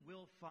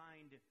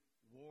defined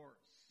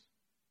wars?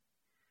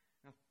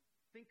 Now,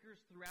 thinkers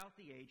throughout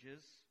the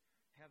ages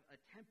have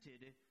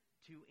attempted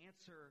to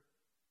answer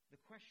the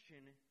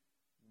question,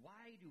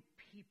 why do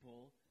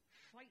people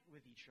fight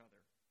with each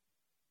other?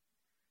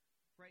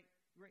 Right?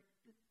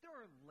 There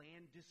are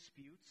land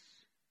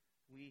disputes.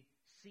 We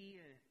see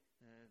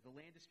the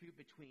land dispute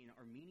between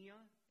Armenia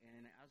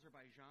and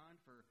Azerbaijan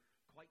for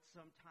quite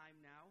some time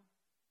now.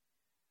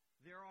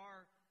 There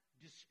are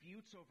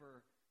disputes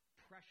over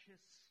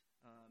precious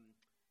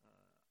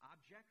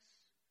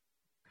objects,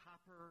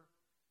 copper,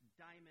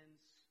 diamonds,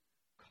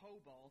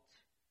 cobalt,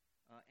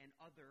 and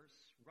others,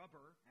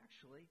 rubber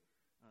actually,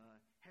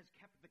 has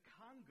kept the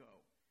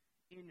Congo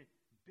in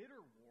bitter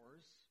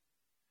wars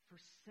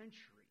for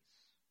centuries.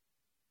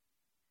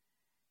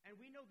 And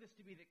we know this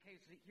to be the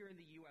case here in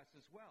the U.S.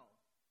 as well,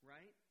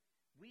 right?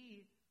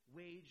 We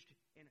waged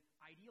an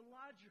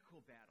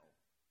ideological battle,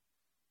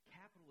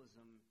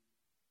 capitalism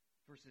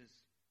versus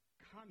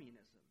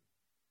communism.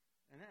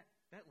 And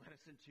that led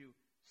us into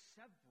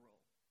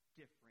several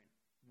different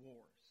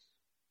wars.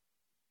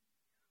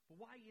 But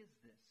why is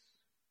this?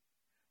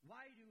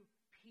 Why do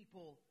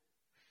people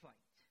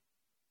fight?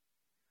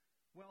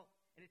 Well,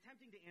 in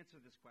attempting to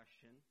answer this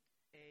question,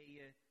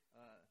 a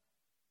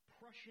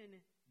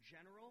Prussian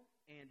general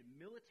and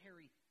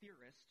military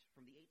theorist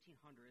from the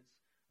 1800s,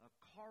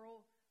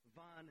 Karl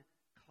von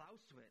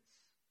Clausewitz,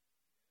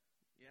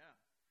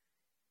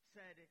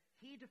 said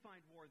he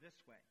defined war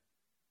this way.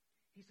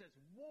 He says,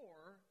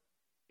 war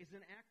is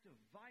an act of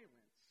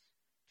violence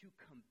to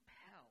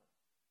compel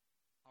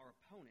our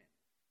opponent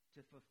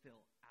to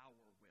fulfill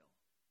our will.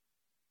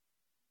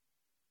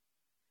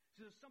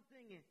 So there's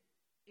something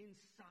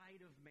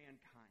inside of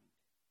mankind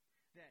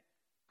that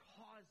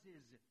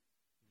causes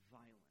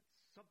violence,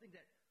 something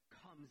that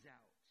comes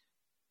out.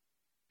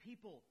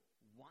 People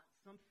want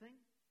something,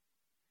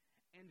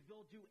 and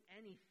they'll do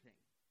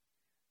anything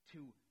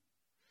to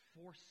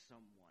force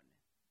someone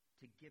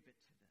to give it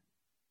to them.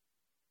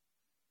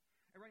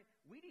 All right,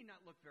 we need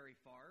not look very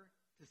far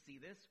to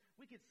see this.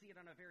 We could see it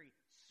on a very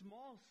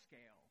small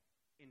scale,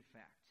 in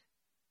fact.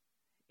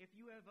 If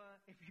you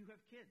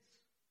have kids,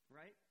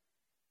 right?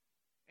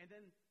 And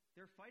then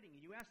they're fighting,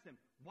 and you ask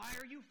them, why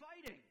are you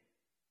fighting?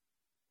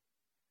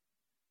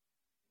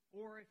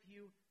 Or if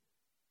you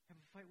have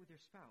a fight with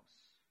your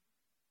spouse,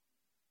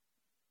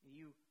 and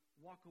you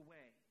walk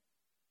away,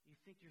 you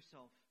think to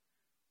yourself,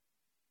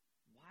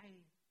 why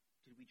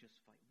did we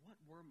just fight? What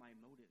were my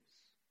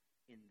motives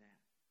in that?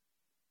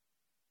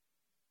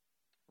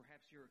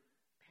 Perhaps you're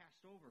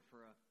passed over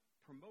for a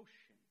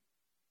promotion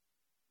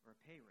or a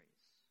pay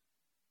raise.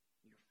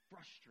 You're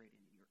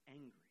frustrated, you're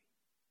angry.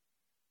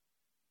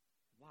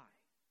 Why?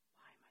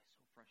 Why am I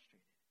so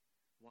frustrated?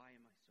 Why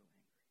am I so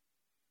angry?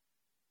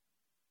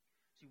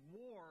 See,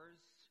 wars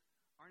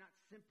are not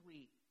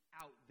simply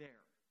out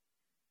there.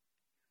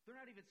 They're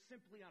not even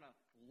simply on a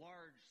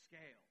large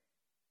scale.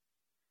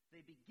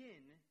 They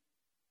begin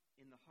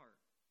in the heart.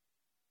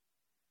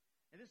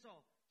 And this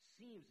all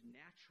seems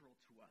natural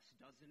to us,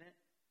 doesn't it?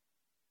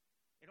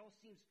 It all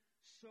seems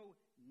so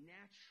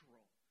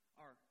natural,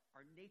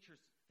 our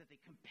natures, that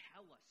they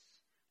compel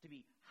us to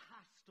be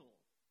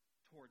hostile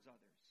towards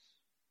others.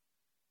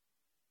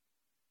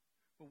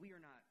 But we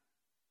are not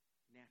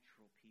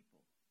natural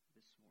people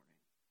this morning.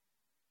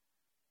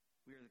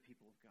 We are the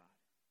people of God.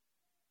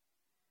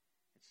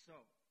 And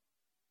so,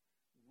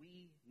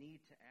 we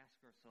need to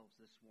ask ourselves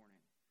this morning,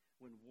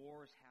 when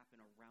wars happen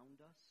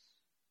around us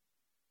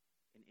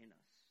and in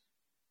us,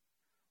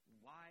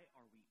 why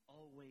are we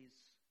always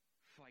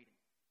fighting?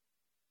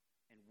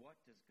 And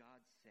what does God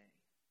say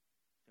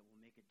that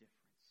will make a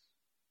difference?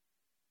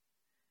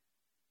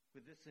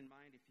 With this in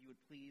mind, if you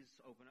would please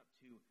open up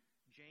to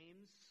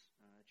James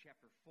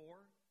chapter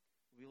 4.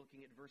 We'll be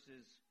looking at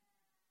verses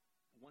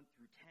 1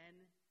 through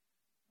 10.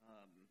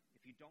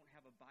 If you don't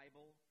have a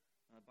Bible,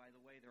 by the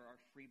way, there are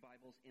free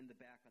Bibles in the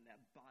back on that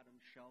bottom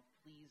shelf.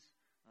 Please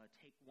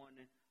take one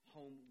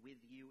home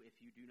with you if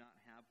you do not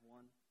have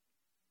one.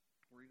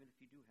 Or even if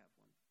you do have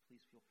one,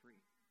 please feel free.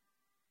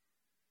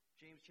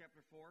 James chapter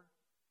 4,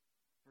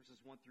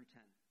 verses 1 through 10.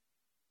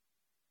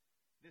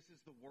 This is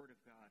the word of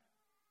God.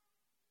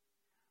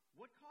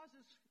 What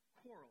causes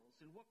quarrels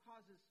and what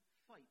causes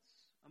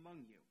fights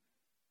among you?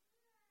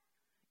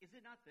 Is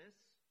it not this,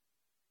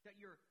 that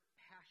your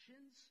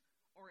passions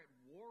are at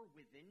war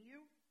within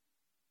you?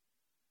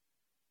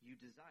 You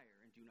desire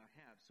and do not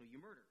have, so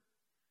you murder.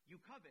 You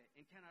covet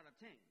and cannot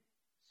obtain,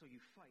 so you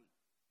fight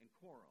and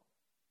quarrel.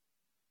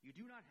 You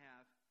do not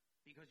have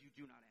because you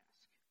do not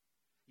ask.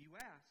 You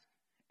ask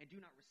and do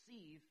not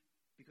receive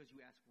because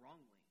you ask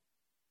wrongly,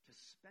 to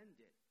spend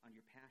it on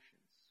your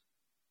passions.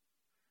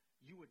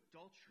 You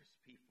adulterous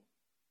people,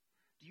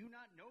 do you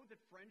not know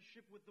that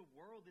friendship with the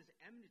world is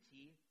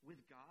enmity with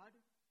God?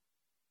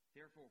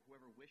 Therefore,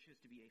 whoever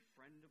wishes to be a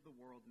friend of the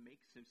world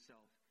makes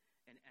himself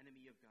an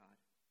enemy of God.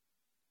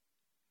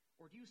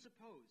 Or do you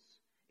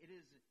suppose it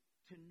is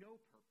to no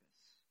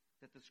purpose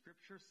that the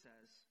Scripture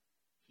says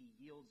he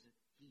yearns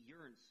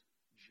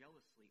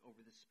jealously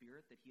over the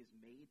Spirit that he has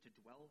made to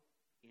dwell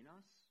in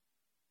us?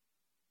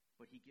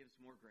 but he gives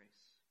more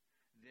grace.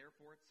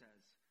 Therefore it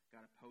says,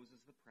 God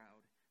opposes the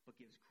proud, but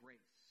gives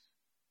grace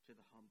to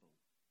the humble.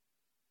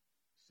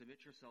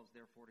 Submit yourselves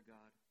therefore to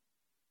God.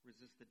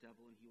 Resist the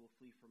devil, and he will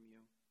flee from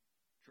you.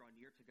 Draw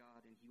near to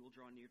God, and he will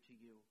draw near to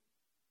you.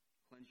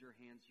 Cleanse your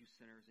hands, you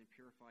sinners, and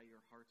purify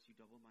your hearts, you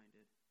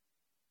double-minded.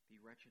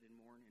 Be wretched and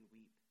mourn and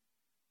weep.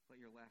 Let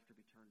your laughter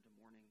be turned to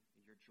mourning,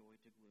 and your joy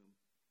to gloom.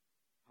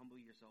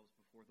 Humble yourselves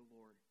before the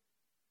Lord,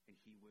 and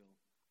he will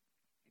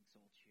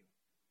exalt you.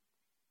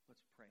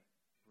 Let's pray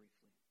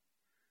briefly.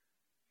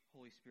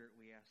 Holy Spirit,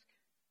 we ask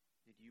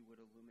that you would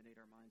illuminate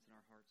our minds and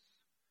our hearts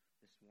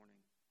this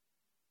morning,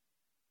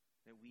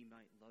 that we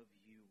might love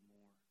you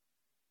more,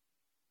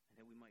 and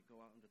that we might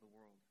go out into the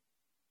world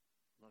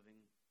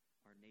loving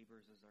our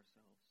neighbors as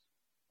ourselves.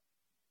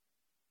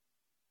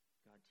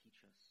 God,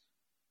 teach us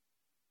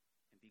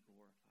and be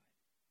glorified.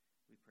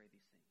 We pray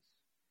these things,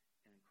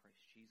 and in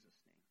Christ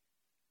Jesus' name,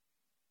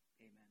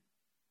 amen.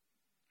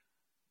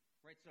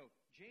 Right, so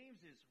James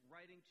is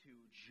writing to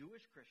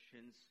Jewish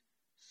Christians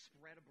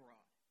spread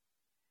abroad,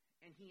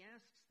 and he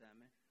asks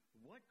them,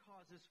 what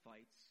causes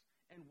fights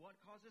and what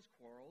causes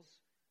quarrels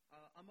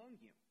among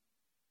you?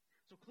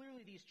 So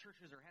clearly these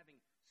churches are having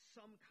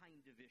some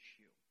kind of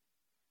issue.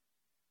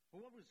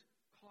 But what was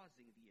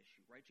causing the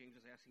issue, right? James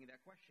is asking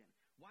that question.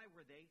 Why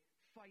were they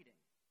fighting?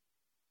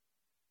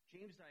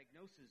 James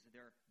diagnoses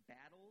their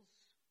battles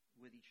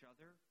with each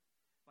other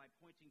by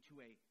pointing to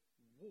a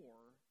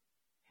war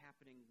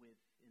happening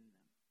within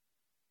them.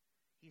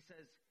 He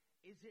says,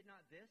 is it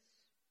not this,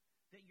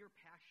 that your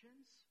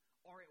passions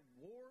are at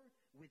war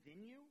within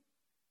you?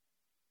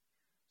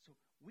 So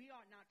we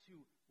ought not to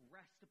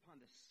rest upon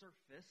the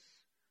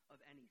surface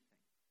of anything.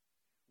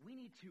 We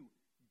need to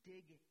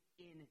dig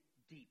in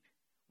deep.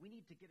 We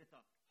need to get at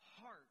the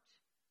heart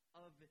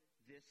of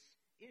this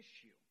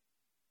issue.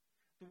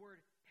 The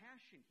word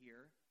passion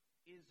here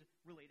is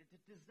related to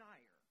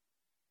desire.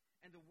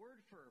 And the word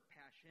for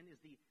passion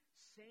is the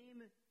same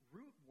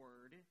root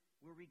word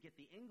where we get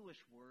the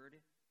English word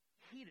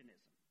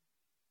hedonism.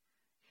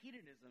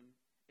 Hedonism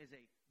is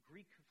a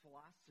Greek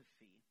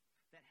philosophy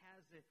that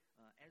has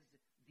as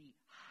the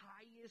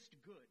highest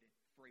good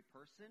for a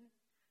person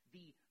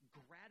the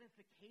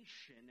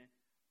gratification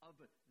of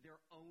their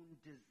own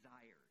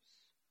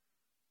desires.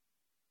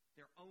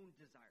 Their own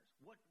desires.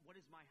 What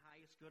is my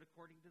highest good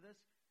according to this?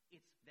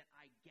 It's that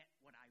I get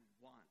what I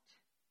want.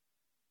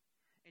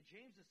 And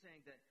James is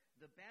saying that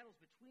the battles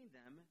between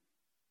them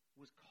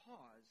was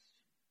caused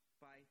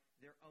by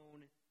their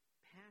own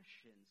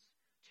passions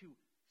to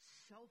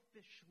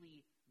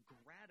selfishly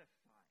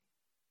gratify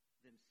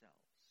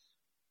themselves.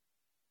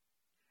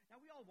 Now,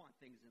 we all want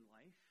things in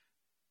life,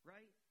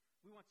 right?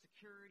 We want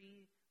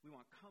security. We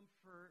want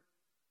comfort.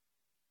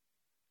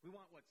 We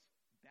want what's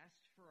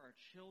best for our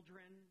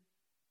children.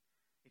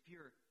 If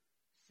you're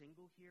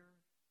single here,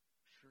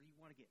 sure you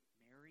want to get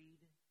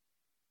married.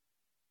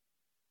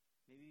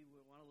 Maybe we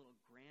want a little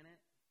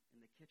granite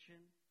in the kitchen.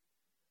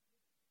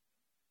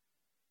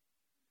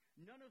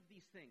 None of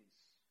these things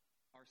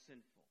are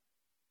sinful.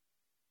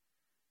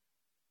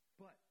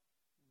 But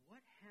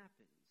what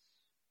happens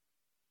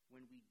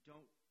when we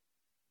don't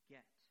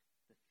get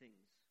the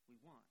things we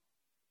want?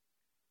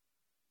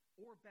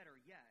 Or better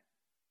yet,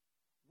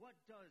 what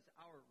does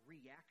our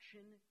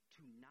reaction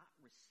to not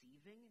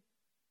receiving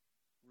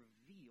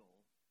reveal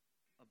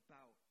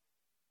about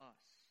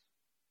us?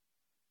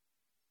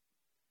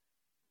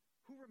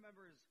 Who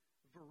remembers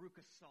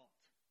Veruca Salt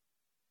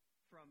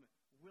from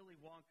Willy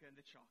Wonka and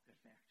the Chocolate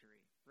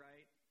Factory,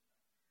 right?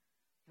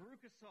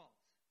 Veruca Salt.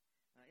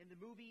 In the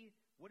movie,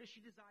 what does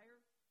she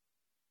desire?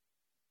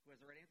 Who has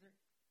the right answer?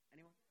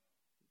 Anyone?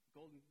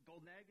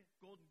 Golden egg?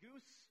 Golden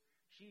goose?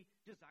 She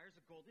desires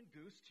a golden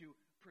goose to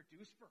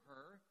produce for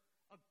her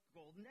a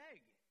golden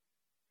egg.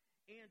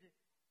 And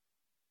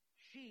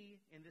she,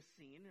 in this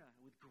scene,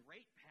 with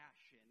great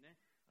passion,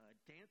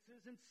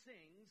 dances and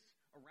sings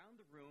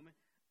around the room,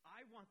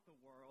 I want the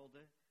world.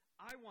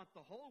 I want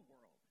the whole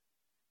world.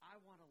 I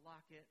want to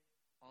lock it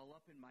all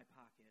up in my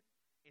pocket.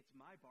 It's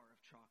my bar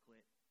of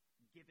chocolate.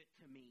 Give it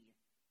to me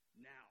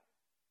now.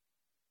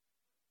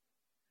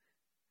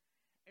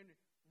 And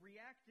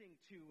reacting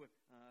to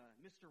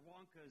Mr.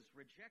 Wonka's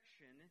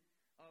rejection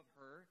of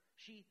her,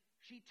 she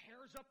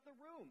tears up the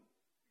room.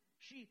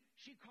 She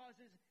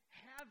causes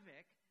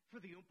havoc for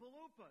the Oompa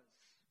Loompas.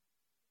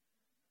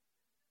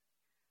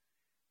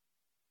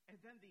 And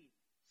then the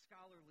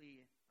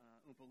scholarly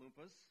Oompa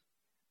Loompas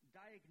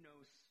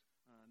diagnose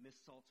Miss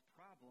Salt's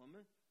problem.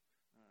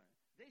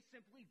 They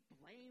simply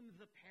blame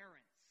the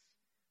parents,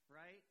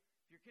 right?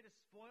 If your kid is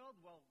spoiled,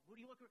 well, who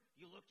do you look at?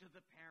 You look to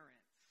the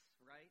parents,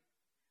 right?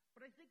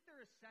 But I think their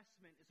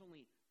assessment is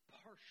only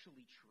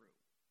partially true.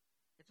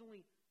 It's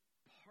only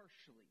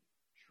partially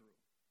true.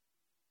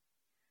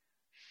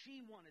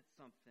 She wanted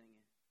something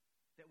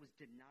that was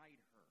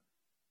denied her,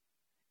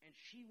 and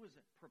she was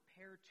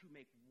prepared to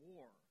make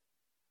war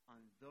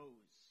on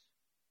those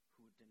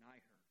who would deny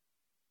her.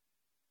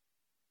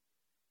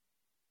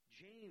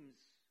 James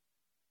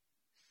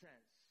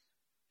says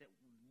that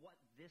what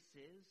this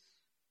is,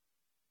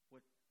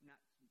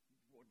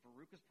 what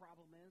Veruca's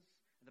problem is,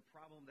 and the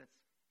problem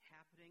that's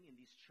happening in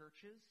these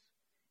churches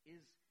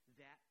is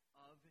that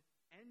of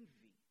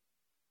envy,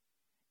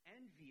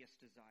 envious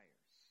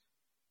desires.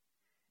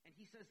 And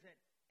he says that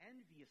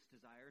envious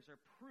desires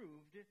are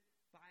proved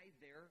by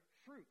their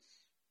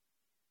fruits.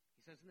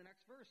 He says in the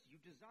next verse, you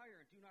desire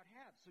and do not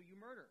have, so you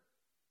murder.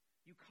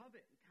 You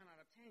covet and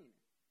cannot obtain,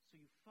 so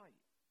you fight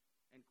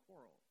and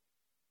quarrel.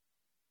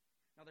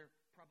 Now, there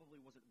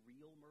probably wasn't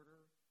real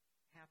murder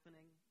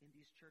happening in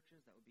these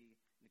churches. That would be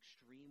an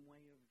extreme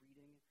way of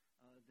reading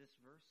this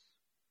verse.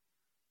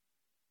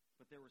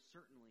 But there were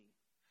certainly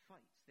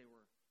fights. They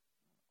were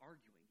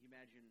arguing. You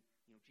imagine,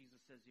 Jesus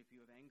says if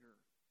you have anger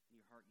in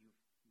your heart, you've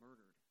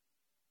murdered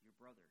your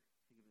brother.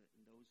 Think of it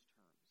in those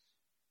terms.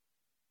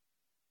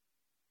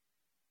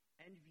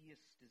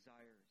 Envious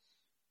desires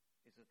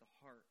is at the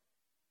heart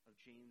of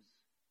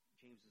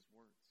James's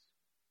words.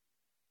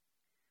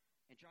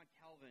 And John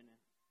Calvin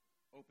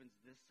opens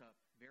this up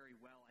very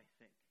well, I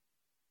think,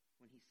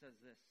 when he says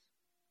this.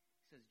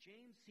 He says,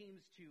 James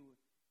seems to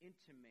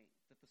intimate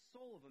that the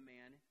soul of a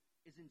man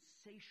is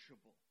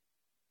insatiable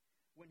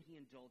when he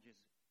indulges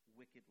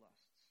wicked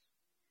lusts.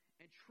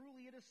 And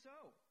truly it is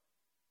so.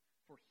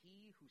 For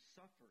he who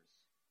suffers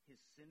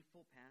his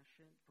sinful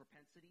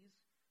propensities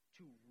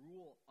to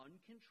rule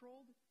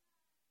uncontrolled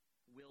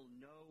will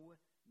know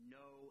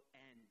no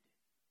end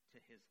to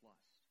his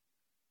lust.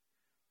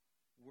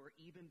 Were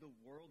even the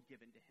world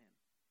given to him,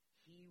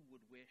 he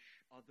would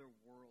wish other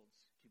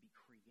worlds to be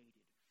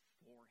created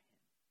for him.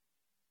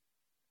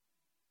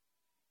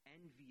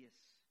 Envious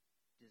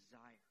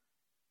desire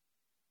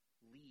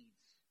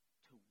leads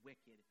to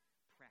wicked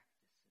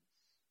practices.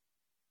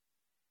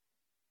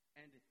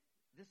 And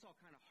this all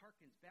kind of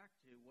harkens back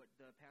to what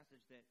the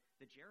passage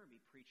that Jeremy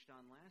preached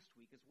on last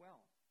week as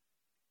well.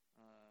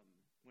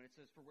 When it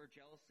says, for where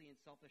jealousy and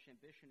selfish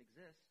ambition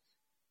exists,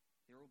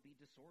 there will be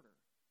disorder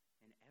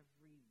and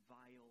every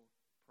vile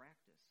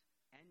practice,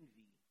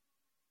 envy,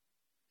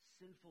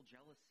 sinful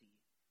jealousy,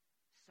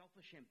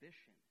 selfish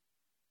ambition.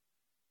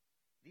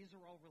 These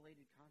are all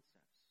related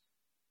concepts.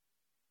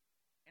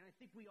 And I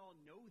think we all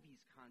know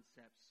these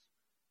concepts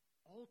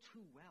all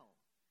too well,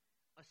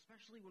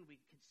 especially when we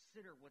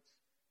consider what's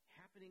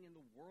happening in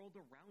the world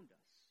around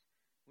us,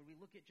 when we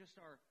look at just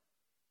our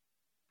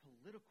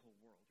political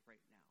world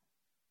right now.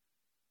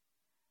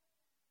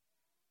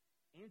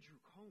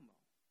 Andrew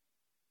Cuomo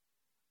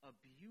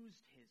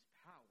abused his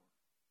power,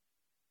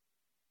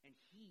 and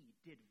he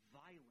did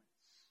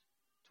violence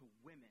to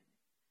women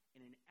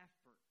in an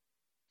effort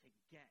to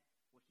get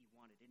what he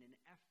wanted, in an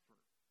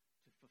effort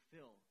to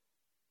fulfill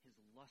his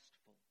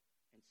lustful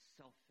and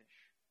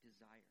selfish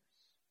desires.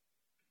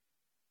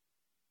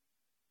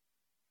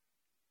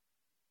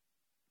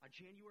 On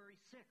January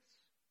 6th,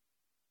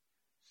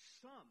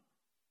 some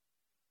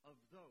of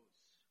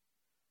those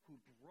who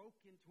broke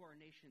into our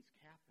nation's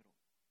capital,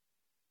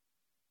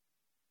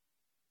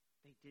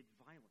 they did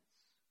violence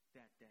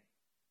that day.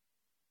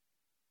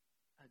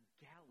 A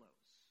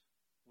gallows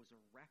was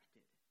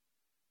erected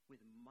with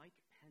Mike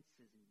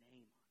Pence's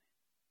name on it.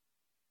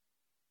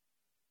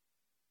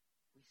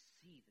 We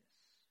see this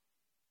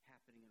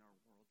happening in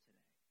our world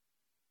today.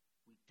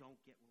 We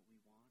don't get what we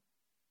want,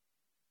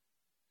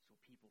 so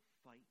people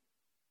fight,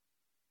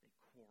 they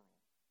quarrel,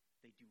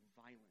 they do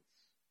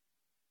violence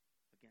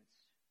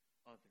against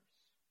others.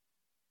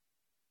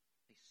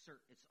 They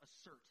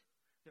assert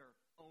their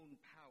own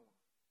power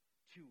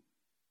to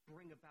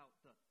bring about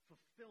the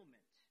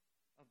fulfillment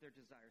of their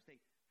desires.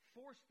 They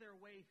force their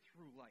way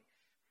through life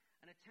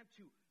and attempt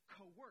to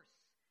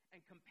coerce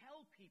and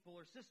compel people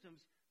or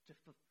systems to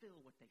fulfill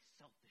what they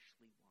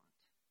selfishly want.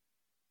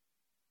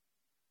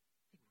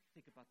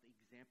 Think about the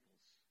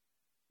examples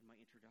in my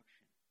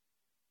introduction.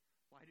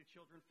 Why do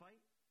children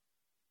fight?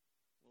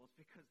 Well, it's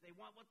because they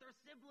want what their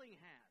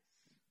sibling has,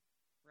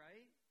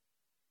 right?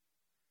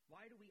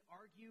 Why do we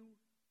argue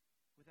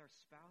with our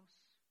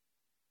spouse?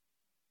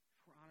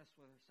 If we're honest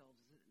with ourselves,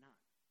 is it not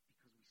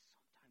because we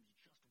sometimes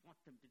just want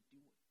them to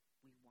do what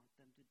we want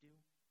them to do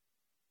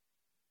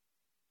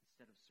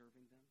instead of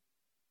serving them,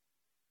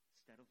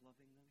 instead of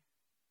loving them?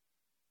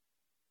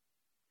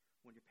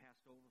 When you're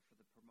passed over for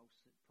the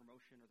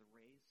promotion or the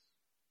raise,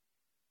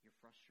 you're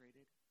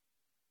frustrated.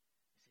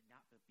 Is it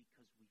not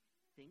because we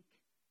think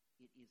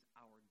it is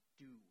our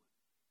due,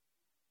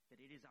 that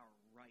it is our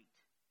right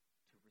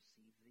to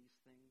receive these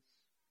things?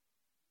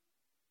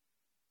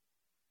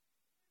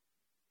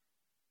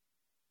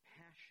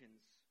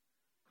 Passions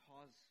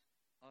cause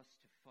us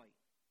to fight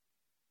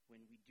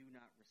when we do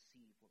not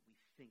receive what we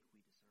think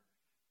we deserve.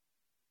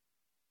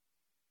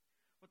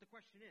 But the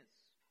question is,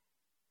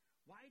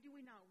 why do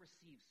we not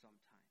receive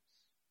sometimes?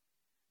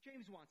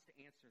 James wants to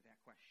answer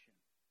that question.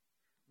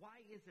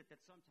 Why is it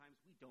that sometimes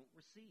we don't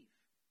receive?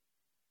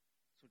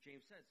 So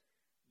James says,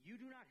 you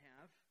do not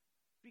have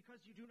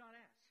because you do not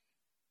ask.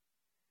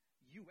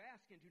 You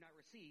ask and do not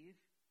receive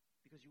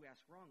because you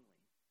ask wrongly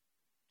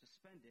to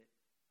spend it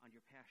on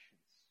your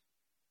passions.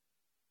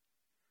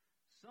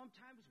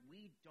 Sometimes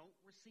we don't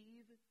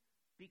receive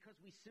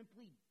because we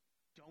simply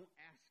don't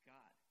ask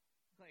God.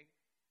 Like,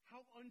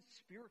 How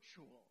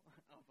unspiritual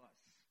of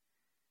us.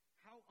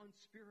 How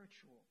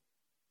unspiritual.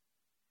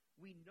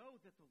 We know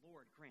that the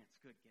Lord grants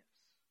good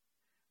gifts.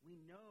 We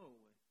know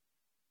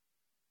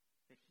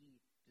that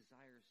he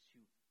desires to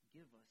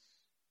give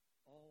us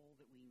all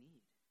that we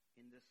need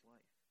in this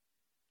life,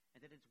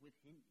 and that it's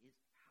within his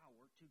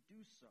power to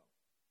do so.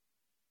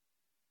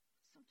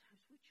 But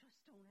sometimes we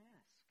just don't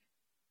ask.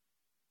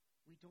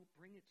 We don't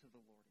bring it to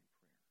the Lord in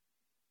prayer.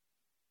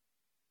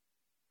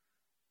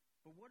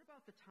 But what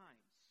about the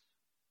times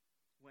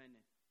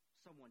when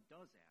someone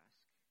does ask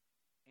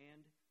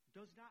and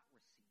does not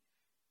receive?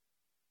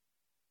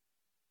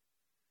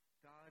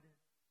 God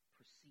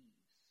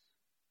perceives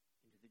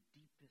into the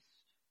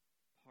deepest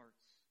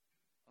parts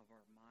of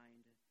our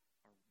mind,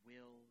 our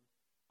will,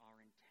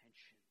 our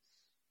intentions.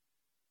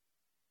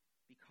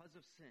 Because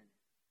of sin,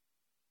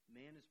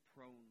 man is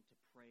prone to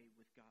pray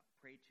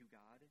to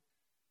God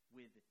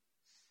with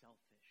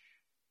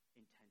selfish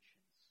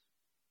intentions.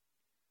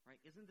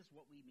 Right? Isn't this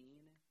what we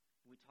mean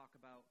when we talk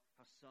about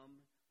how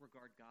some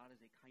regard God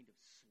as a kind of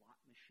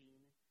slot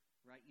machine?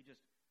 Right? You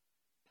just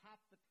pop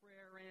the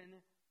prayer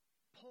in,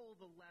 pull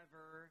the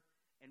lever,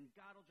 and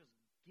God will just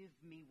give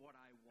me what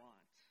I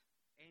want.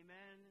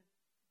 Amen?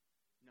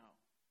 No.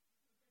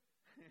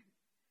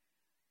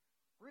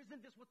 Or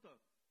isn't this what the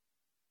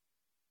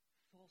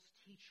false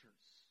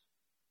teachers,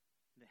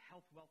 the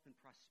health, wealth, and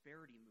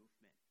prosperity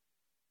movement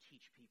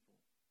teach people?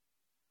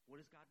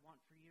 What does God want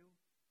for you?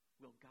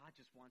 Well, God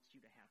just wants you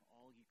to have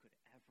all you could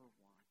ever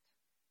want.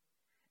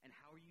 And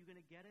how are you going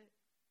to get it?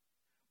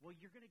 Well,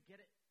 you're going to get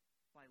it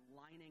by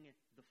lining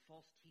the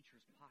false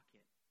teacher's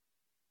pocket.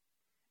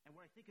 And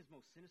what I think is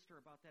most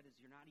sinister about that is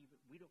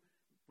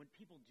when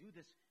people do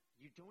this,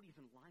 you don't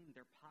even line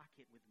their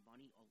pocket with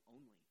money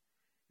only.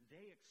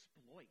 They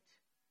exploit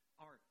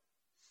our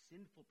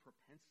sinful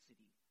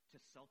propensity to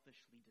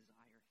selfishly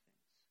desire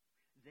things.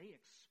 They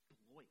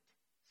exploit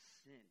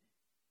sin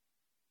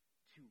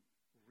to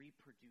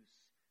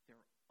reproduce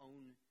their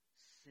own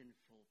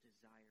sinful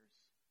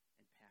desires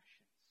and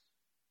passions.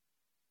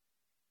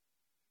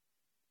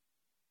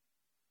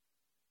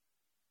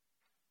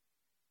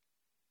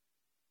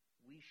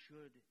 We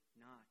should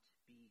not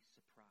be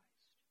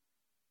surprised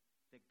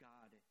that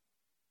God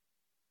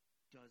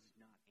does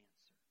not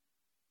answer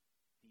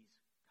these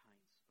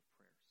kinds of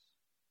prayers.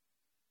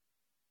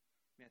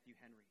 Matthew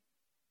Henry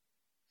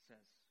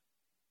says,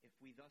 if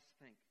we thus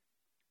seek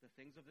the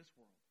things of this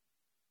world,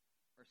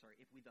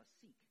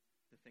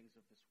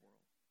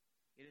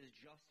 it is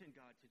just in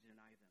God to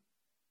deny them.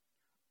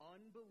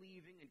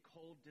 Unbelieving and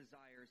cold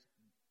desires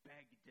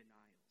beg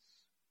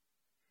denials.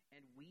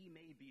 And we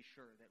may be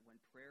sure that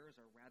when prayers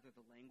are rather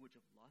the language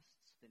of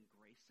lusts than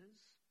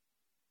graces,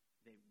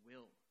 they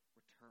will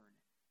return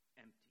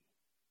empty.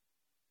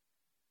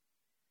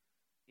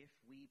 If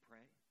we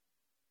pray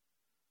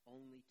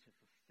only to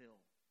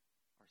fulfill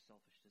our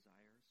selfish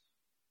desires,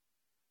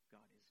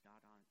 God is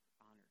not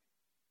honored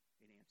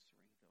in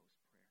answering those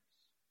prayers.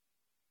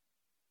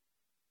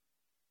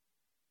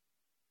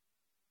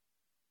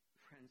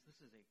 Friends,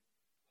 this is a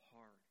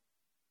hard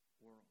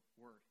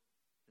word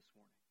this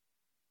morning.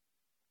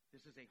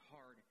 This is a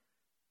hard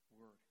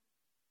word.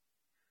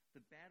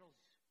 The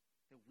battles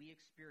that we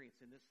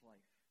experience in this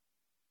life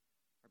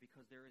are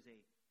because there is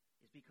a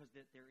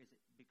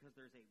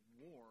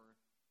war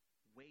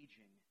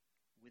waging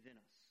within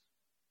us.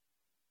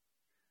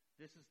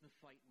 This is the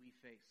fight we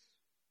face.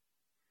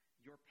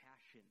 Your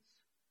passions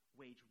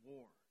wage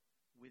war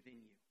within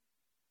you.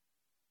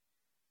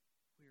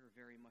 We are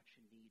very much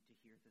in need to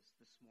hear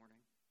this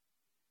morning.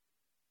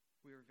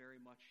 We are very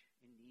much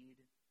in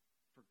need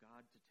for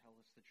God to tell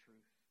us the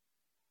truth.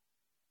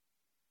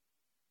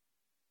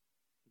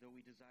 Though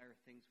we desire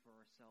things for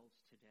ourselves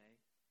today,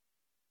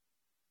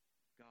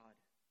 God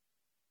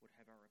would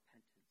have our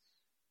repentance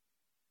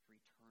for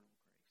eternal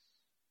grace.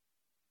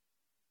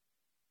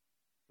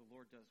 The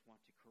Lord does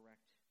want to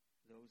correct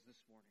those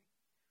this morning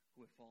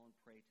who have fallen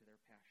prey to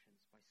their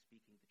passions by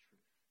speaking the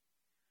truth.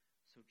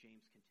 So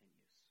James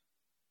continues.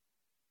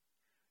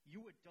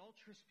 You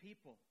adulterous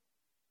people,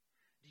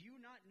 do you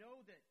not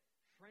know that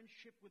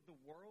friendship with the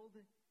world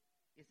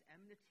is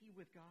enmity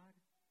with God?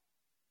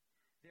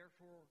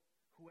 Therefore,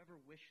 whoever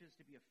wishes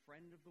to be a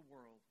friend of the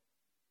world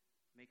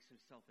makes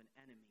himself an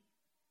enemy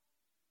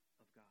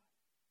of God.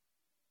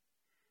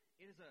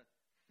 It is a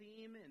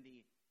theme in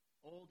the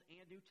Old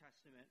and New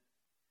Testament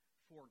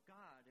for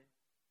God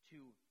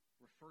to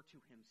refer to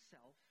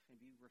himself and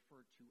be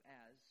referred to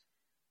as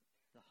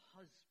the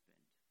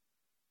husband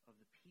of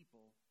the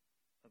people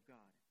of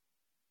God.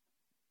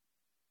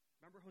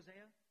 Remember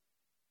Hosea?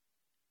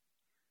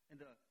 In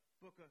the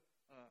book of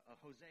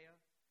Hosea,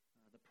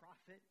 the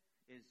prophet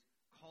is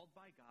called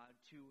by God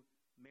to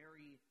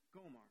marry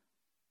Gomer,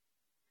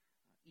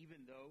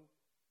 even though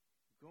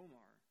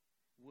Gomer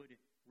would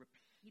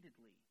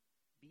repeatedly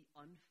be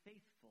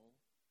unfaithful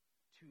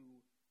to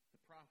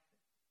the prophet.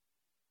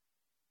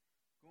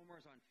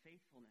 Gomer's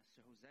unfaithfulness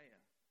to Hosea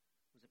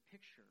was a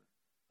picture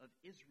of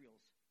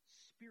Israel's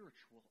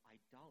spiritual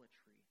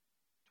idolatry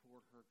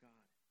toward her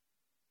God.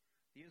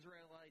 The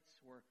Israelites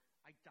were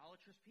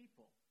idolatrous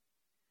people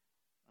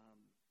Um,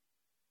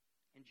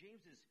 and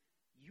James is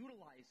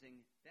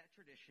utilizing that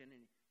tradition,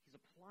 and he's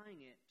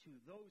applying it to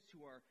those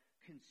who are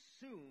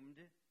consumed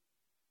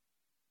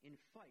in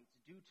fights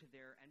due to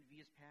their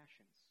envious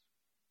passions.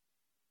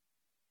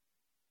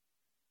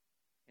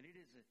 And it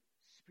is a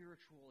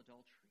spiritual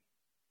adultery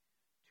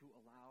to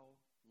allow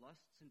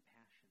lusts and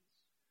passions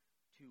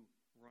to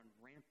run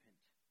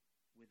rampant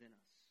within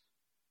us,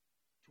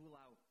 to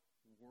allow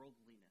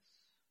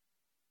worldliness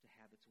to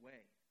have its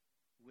way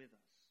with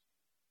us.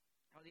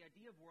 Now, the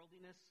idea of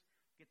worldliness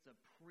is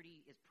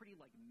pretty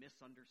like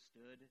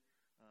misunderstood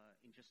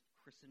in just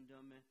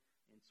Christendom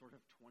in sort of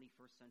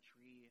 21st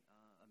century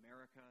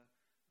America.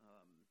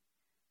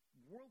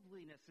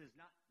 Worldliness is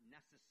not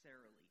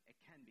necessarily, it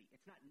can be,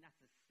 it's not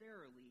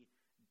necessarily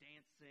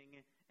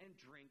dancing and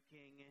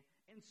drinking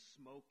and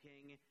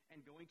smoking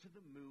and going to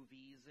the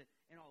movies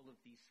and all of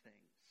these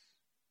things.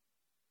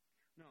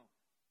 No,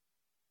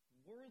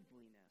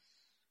 worldliness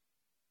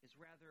is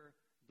rather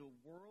the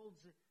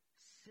world's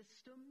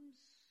systems,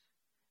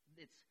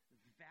 its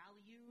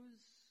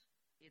values,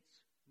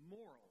 its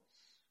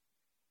morals.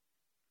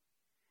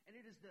 And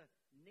it is the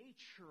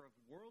nature of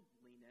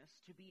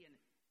worldliness to be an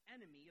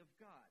enemy of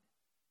God.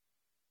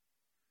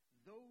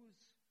 Those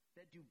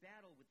that do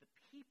battle with the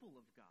people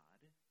of God,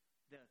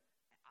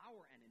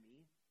 our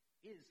enemy,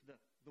 is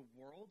the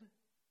world,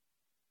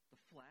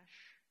 the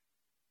flesh,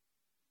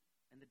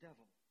 and the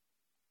devil.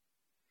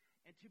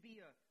 And to be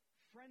a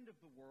friend of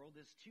the world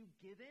is to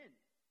give in,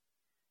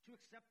 to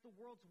accept the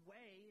world's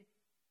way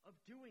of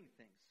doing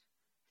things.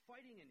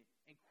 Fighting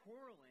and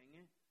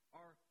quarreling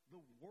are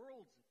the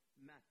world's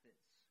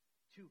methods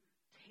to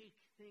take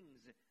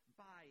things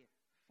by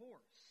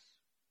force.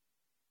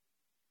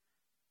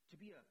 To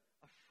be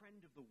a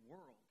friend of the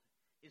world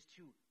is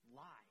to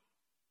lie.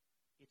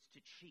 It's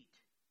to cheat.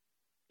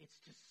 It's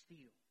to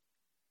steal.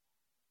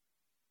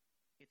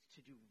 It's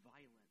to do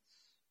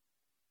violence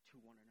to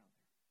one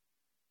another.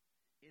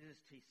 It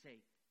is to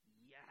say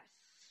yes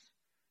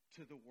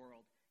to the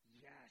world,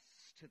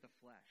 yes to the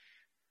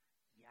flesh,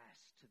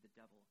 yes to the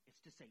devil. It's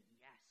to say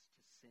yes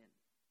to sin.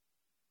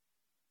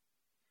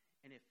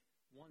 And if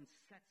one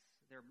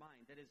sets their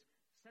mind, that is,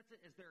 sets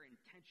it as their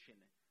intention,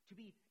 to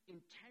be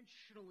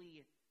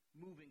intentionally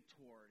moving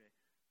toward,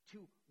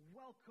 to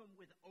welcome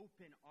with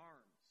open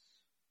arms,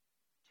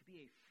 to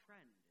be a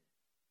friend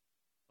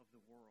of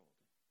the world,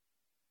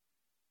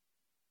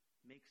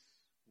 makes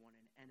one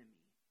an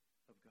enemy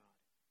of God.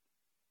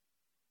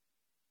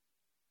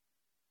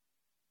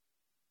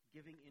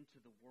 Giving into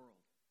the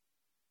world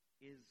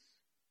is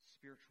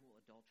spiritual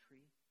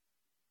adultery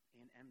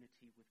and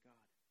enmity with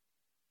God.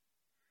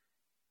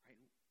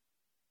 Right?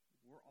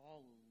 We're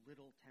all a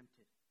little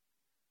tempted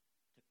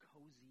to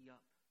cozy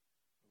up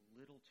a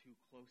little too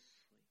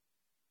closely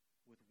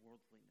with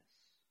worldliness.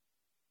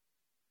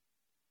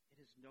 It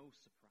is no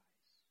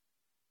surprise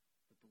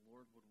that the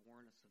Lord would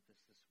warn us of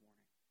this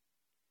morning.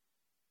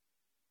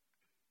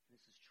 And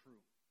this is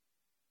true,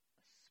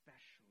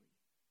 especially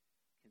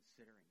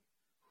considering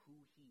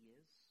who he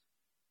is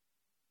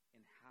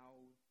and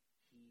how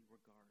he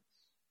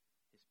regards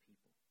his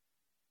people.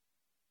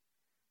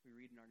 We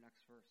read in our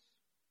next verse.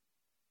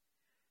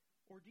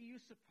 Or do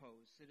you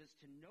suppose it is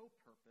to no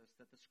purpose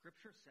that the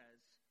Scripture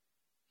says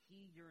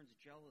he yearns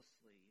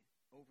jealously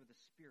over the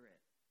Spirit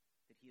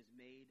that he has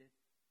made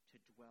to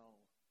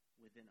dwell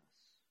within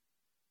us?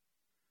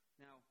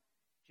 Now,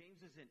 James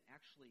isn't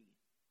actually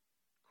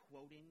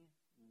quoting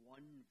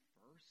one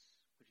verse,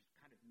 which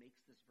kind of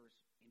makes this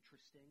verse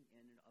interesting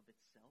in and of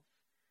itself.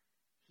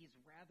 He's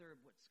rather,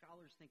 what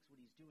scholars think what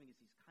he's doing is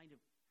he's kind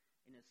of,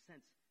 in a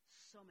sense,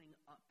 summing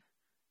up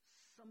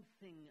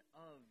something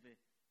of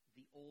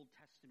the Old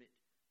Testament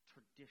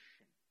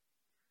tradition,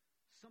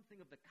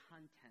 something of the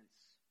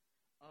contents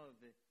of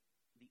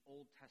the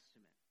Old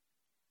Testament.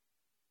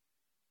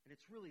 And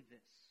it's really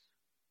this,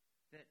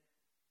 that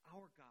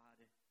our God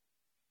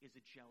is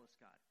a jealous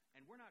God.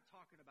 And we're not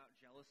talking about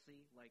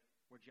jealousy like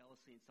where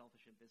jealousy and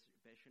selfish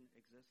ambition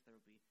exist. There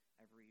will be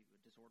every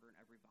disorder and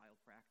every vile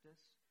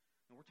practice.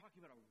 And we're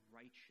talking about a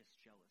righteous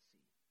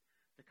jealousy,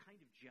 the kind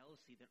of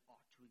jealousy that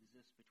ought to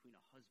exist between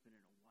a husband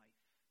and a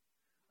wife.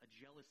 A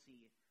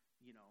jealousy,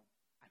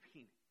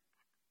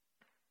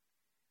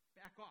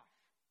 back off.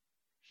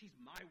 She's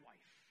my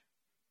wife.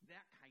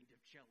 That kind of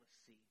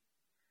jealousy.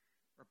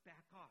 Or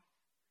back off.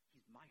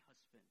 He's my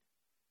husband.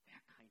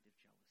 That kind of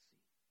jealousy.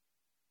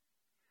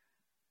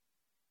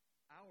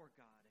 Our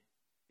God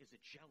is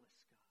a jealous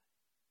God.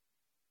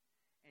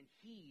 And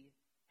he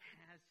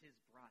has his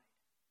bride.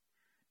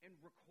 And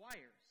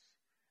requires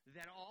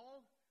that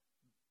all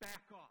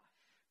back off.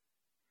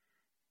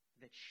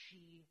 That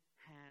she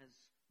has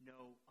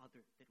no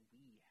other, that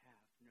we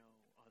have no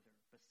other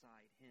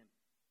beside him.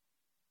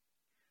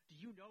 Do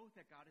you know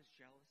that God is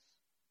jealous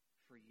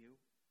for you?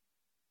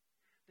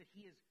 That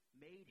he has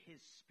made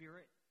his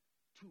Spirit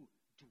to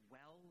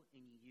dwell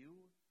in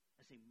you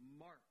as a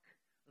mark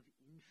of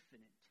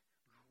infinite,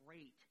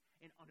 great,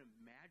 and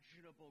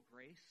unimaginable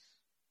grace?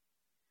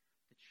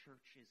 The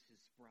church is his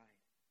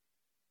bride.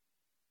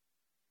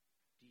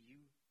 Do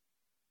you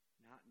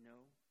not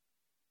know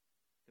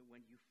that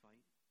when you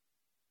fight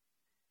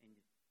and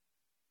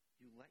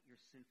you let your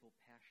sinful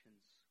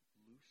passions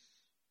loose,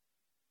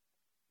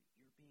 that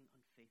you're being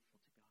unfaithful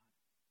to God.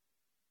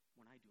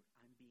 When I do it,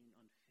 I'm being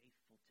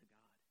unfaithful to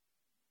God.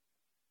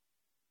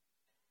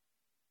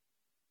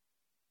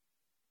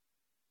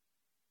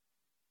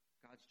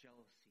 God's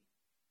jealousy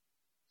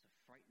is a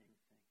frightening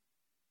thing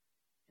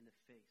in the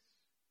face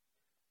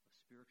of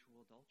spiritual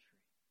adultery.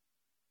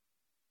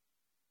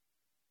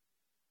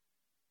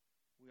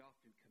 We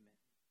often commit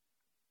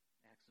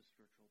acts of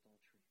spiritual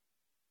adultery.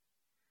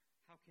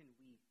 How can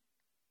we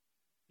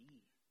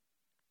be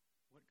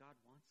what God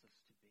wants us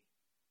to be?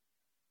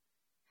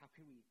 How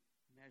can we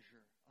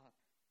measure up?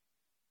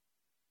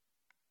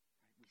 Right?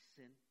 We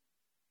sin.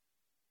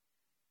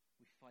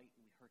 We fight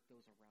and we hurt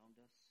those around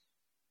us.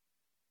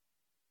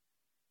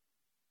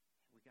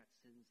 We got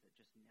sins that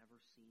just never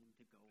seem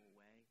to go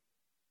away.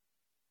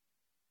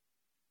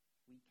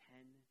 We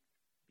can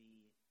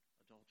be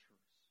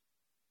adulterers,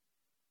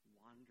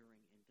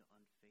 wandering into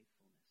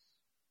unfaithfulness.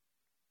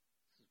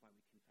 This is why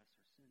we confess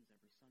our sins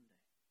every Sunday.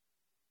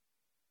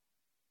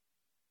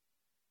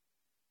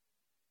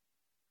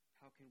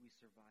 How can we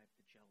survive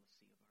the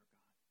jealousy of our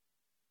God?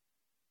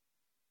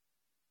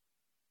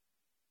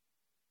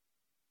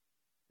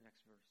 The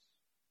next verse.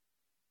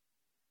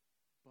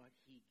 But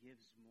he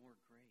gives more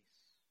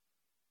grace.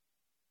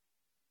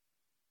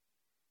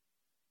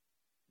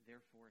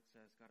 Therefore, it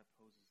says, God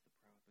opposes the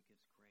proud, but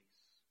gives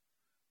grace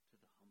to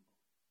the humble.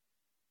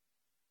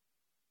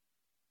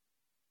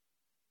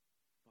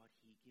 But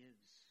he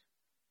gives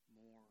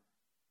more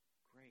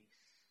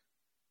grace.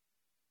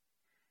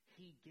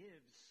 He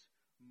gives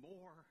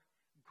more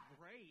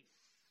grace.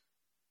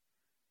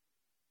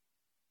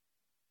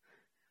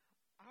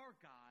 Our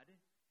God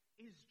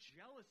is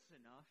jealous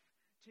enough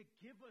to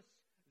give us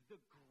the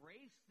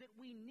grace that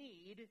we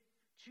need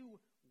to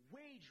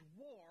wage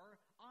war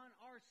on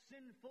our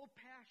sinful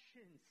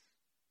passions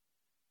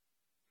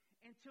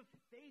and to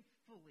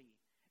faithfully,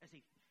 as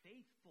a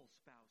faithful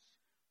spouse,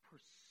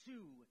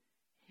 pursue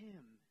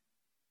Him.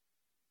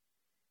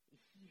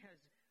 He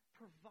has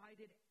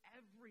provided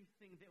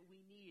everything that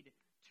we need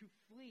to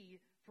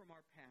flee from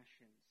our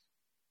passions.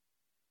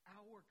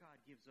 Our God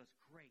gives us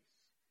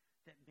grace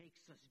that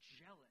makes us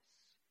jealous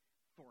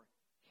for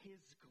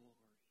His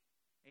glory.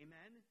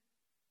 Amen?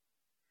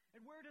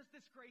 And where does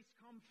this grace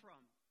come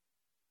from?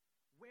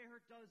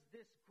 Where does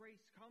this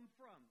grace come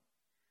from?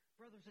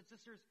 Brothers and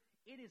sisters,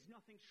 it is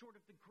nothing short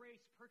of the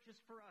grace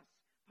purchased for us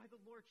by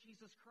the Lord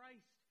Jesus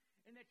Christ,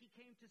 and that He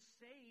came to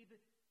save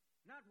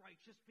not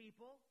righteous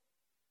people,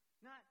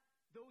 not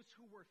those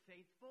who were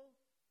faithful,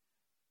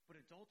 but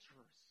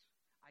adulterers,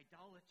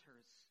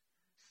 idolaters,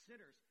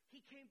 sinners.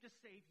 He came to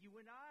save you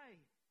and I.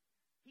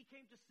 He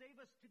came to save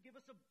us, to give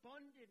us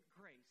abundant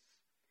grace.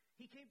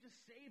 He came to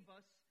save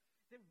us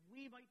that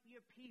we might be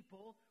a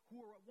people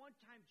who were at one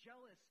time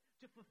jealous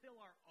to fulfill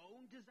our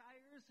own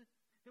desires,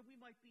 that we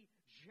might be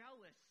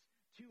jealous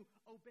to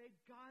obey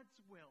God's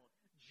will,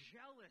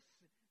 jealous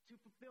to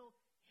fulfill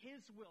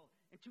His will,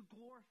 and to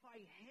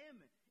glorify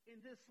Him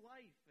in this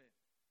life.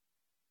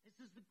 This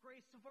is the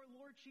grace of our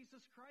Lord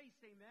Jesus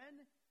Christ,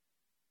 amen?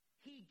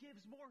 He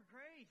gives more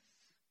grace.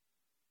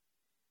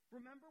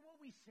 Remember what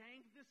we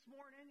sang this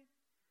morning?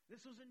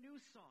 This was a new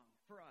song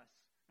for us.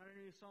 Not a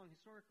new song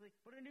historically,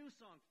 but a new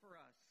song for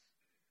us.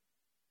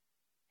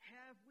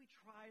 Have we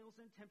trials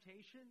and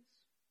temptations?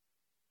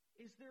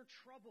 Is there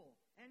trouble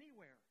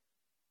anywhere?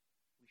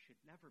 We should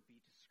never be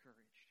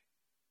discouraged.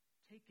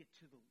 Take it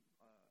to the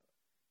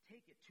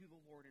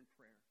Lord in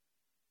prayer.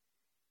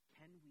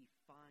 Can we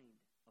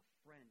find a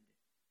friend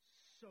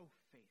so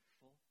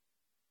faithful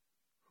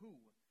who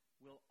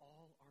will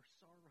all our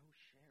sorrow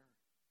share?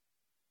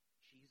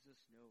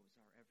 Jesus knows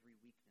our every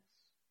weakness.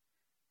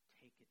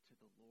 Take it to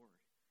the Lord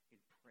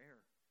in prayer.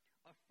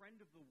 A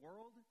friend of the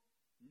world?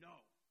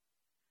 No.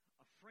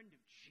 A friend of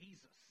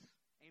Jesus.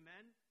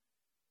 Amen?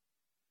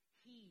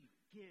 He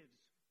gives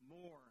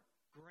more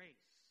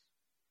grace.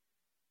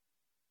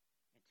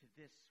 And to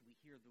this we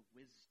hear the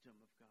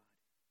wisdom of God.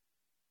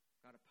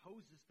 God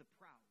opposes the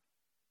proud,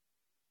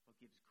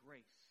 but gives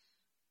grace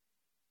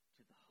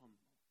to the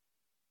humble.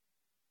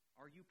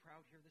 Are you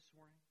proud here this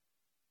morning?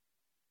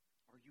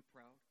 Are you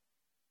proud?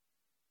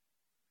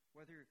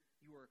 Whether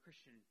you are a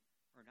Christian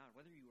or not,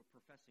 whether you are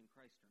professing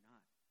Christ or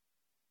not,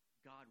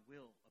 God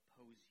will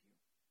oppose you.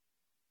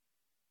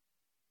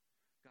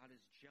 God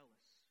is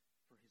jealous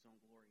for His own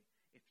glory.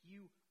 If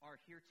you are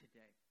here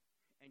today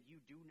and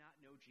you do not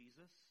know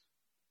Jesus,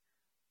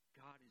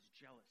 God is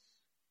jealous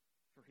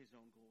for His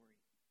own glory.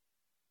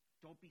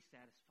 Don't be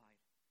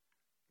satisfied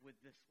with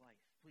this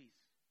life, please.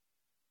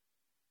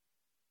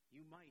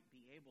 You might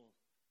be able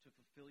to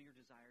fulfill your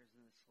desires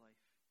in this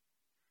life.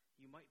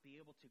 You might be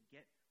able to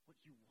get what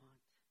you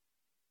want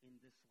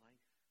in this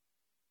life.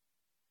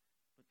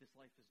 But this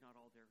life is not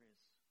all there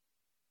is.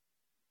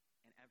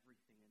 And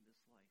everything in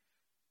this life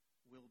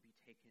will be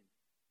taken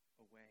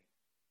away.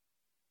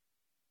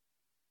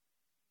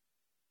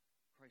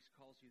 Christ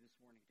calls you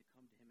this morning to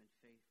come to Him in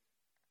faith,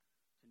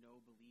 to know,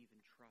 believe,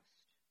 and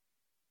trust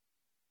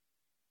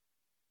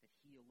that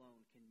he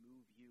alone can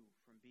move you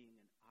from being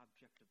an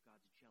object of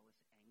God's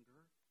jealous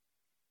anger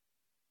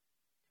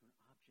to an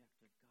object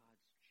of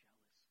God's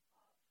jealous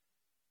love.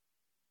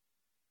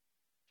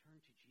 Turn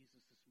to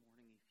Jesus this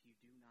morning if you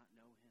do not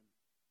know him.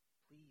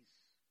 Please.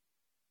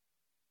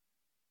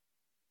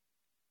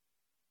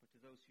 But to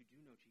those who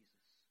do know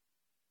Jesus,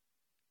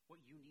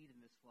 what you need in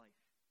this life,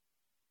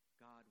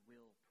 God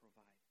will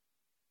provide.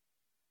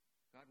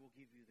 God will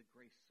give you the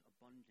grace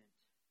abundant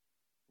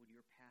when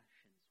your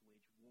passions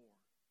wage war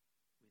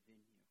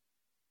within you.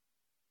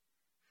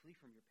 Flee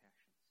from your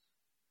passions.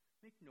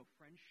 Make no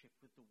friendship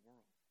with the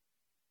world.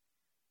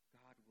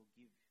 God will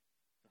give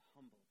the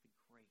humble the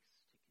grace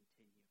to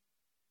continue.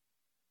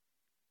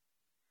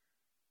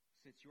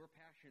 Since your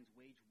passions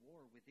wage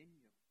war within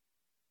you,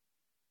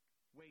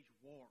 wage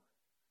war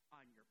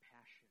on your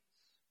passions,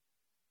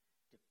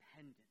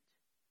 dependent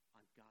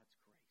on God's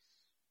grace.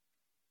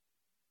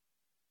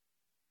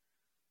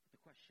 But the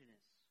question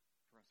is,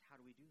 for us, how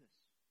do we do this?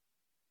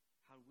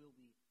 How will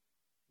we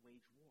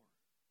wage war?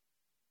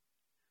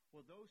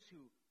 Well, those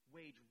who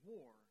wage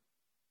war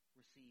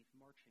receive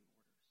marching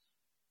orders.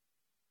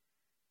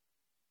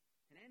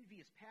 And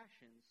envious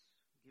passions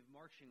give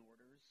marching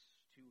orders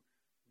to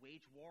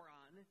wage war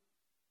on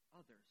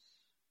others.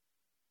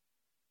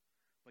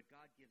 But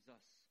God gives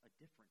us a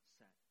different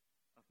set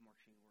of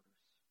marching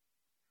orders.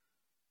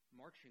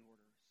 Marching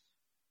orders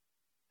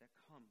that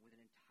come with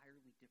an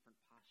entirely different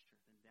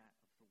posture than that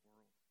of the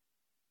world.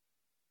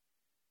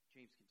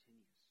 James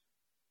continues.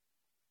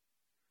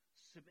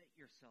 Submit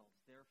yourselves,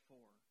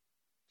 therefore,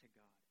 to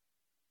God.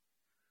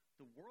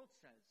 The world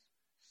says,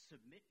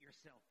 submit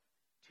yourself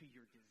to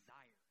your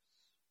desires.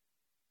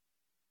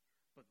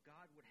 But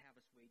God would have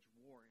us wage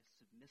war as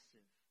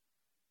submissive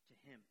to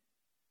him.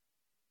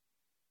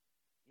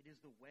 It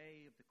is the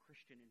way of the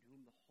Christian in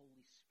whom the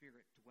Holy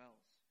Spirit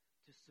dwells,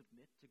 to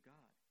submit to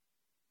God,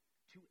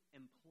 to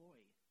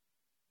employ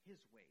his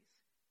ways,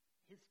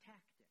 his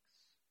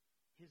tactics,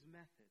 his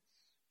methods,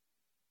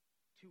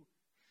 to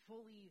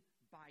fully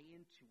buy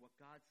into what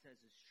God says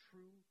is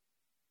true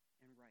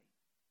and right.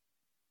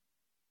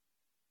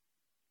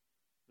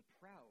 The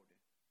proud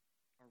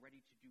are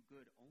ready to do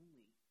good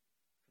only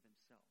for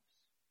themselves.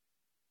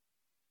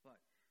 But,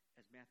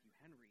 as Matthew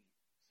Henry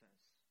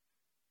says,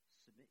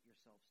 submit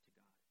yourselves to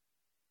God,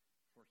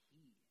 for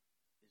he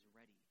is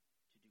ready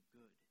to do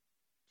good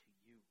to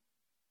you.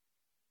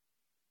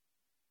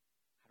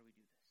 How do we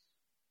do this?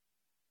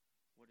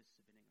 What does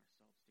submitting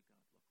ourselves to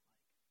God look like?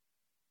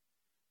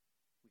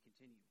 We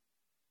continue.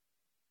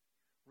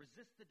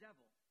 Resist the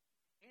devil,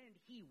 and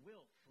he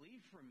will flee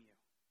from you.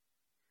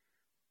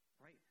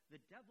 Right?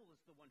 The devil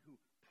is the one who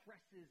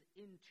presses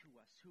into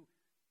us, who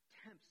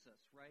tempts us,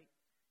 right?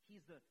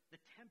 He's the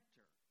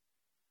tempter,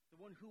 the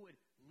one who would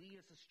lead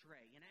us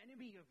astray, an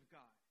enemy of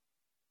God.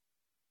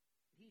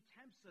 He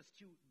tempts us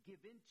to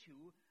give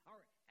into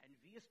our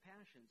envious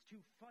passions, to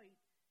fight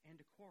and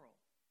to quarrel.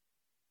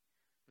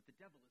 But the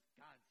devil is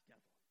God's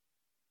devil,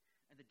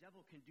 and the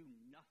devil can do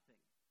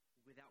nothing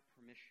without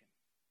permission.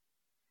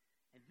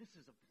 And this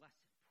is a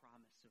blessed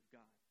promise of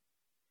God,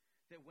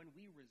 that when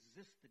we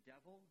resist the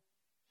devil,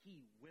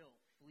 he will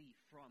flee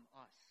from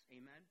us.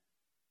 Amen?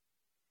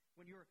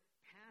 When your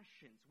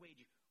passions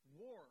wage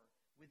war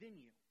within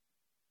you,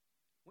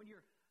 when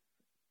you're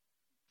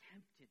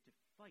tempted to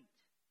fight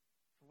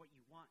for what you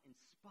want in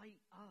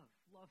spite of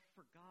love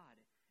for God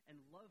and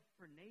love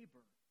for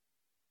neighbor,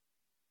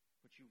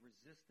 but you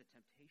resist the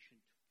temptation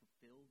to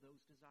fulfill those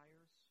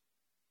desires,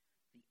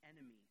 the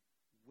enemy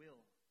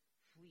will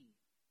flee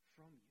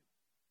from you.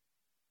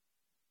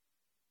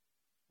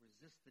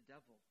 Resist the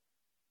devil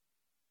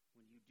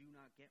when you do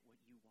not get what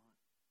you want,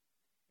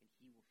 and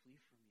he will flee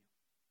from you.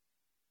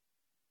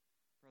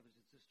 Brothers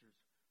and sisters,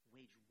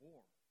 wage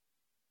war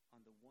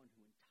on the one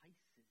who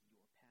entices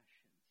your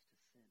passions to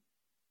sin.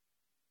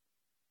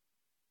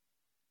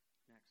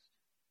 Next,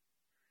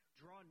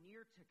 draw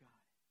near to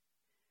God,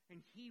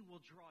 and he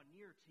will draw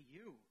near to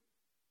you.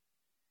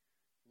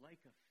 Like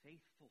a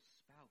faithful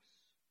spouse,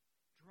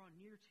 draw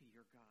near to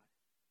your God.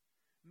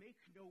 Make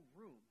no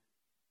room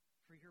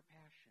for your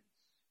passions.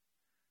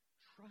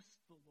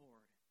 Trust the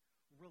Lord.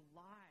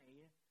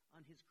 Rely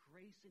on his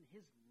grace and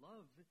his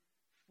love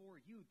for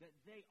you, that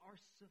they are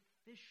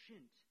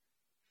sufficient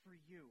for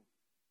you.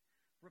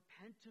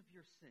 Repent of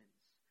your sins.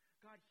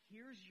 God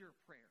hears your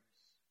prayers.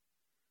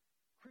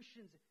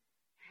 Christians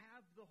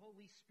have the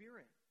Holy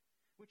Spirit,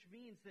 which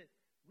means that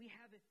we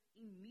have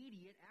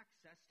immediate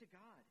access to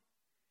God,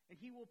 and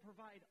he will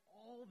provide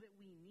all that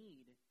we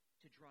need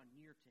to draw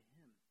near to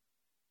him.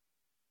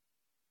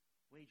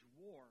 Wage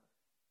war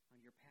on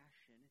your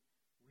passion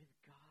with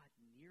God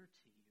near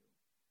to you.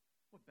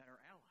 What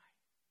better ally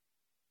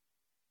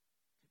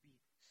to be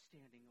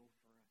standing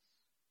over us,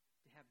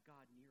 to have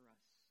God near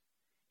us.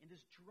 And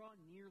this draw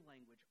near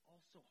language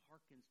also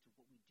hearkens to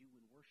what we do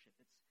in worship.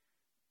 It's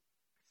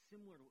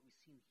similar to what we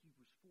see in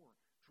Hebrews 4.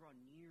 Draw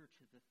near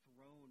to the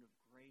throne of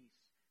grace,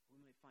 where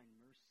we may find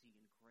mercy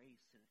and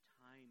grace in a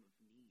time of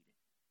need.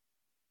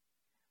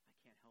 I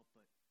can't help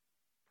but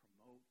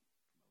promote,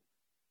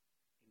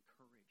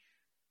 encourage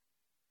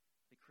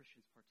the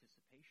Christians'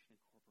 participation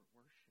in corporate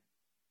worship.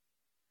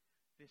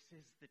 This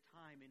is the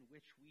time in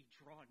which we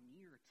draw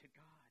near to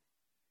God,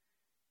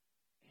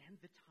 and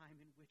the time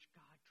in which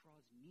God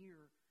draws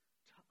near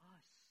to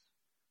us.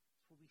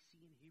 That's what we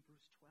see in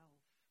Hebrews 12.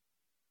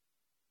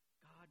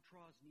 God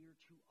draws near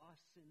to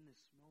us in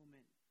this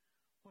moment.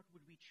 What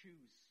would we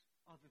choose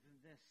other than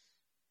this?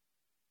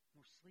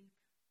 More sleep?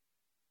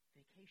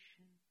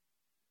 Vacation?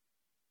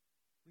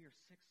 We are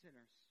sick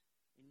sinners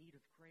in need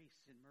of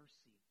grace and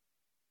mercy.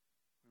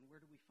 And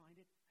where do we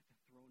find it? At the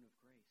throne of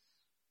grace.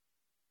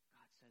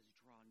 God says,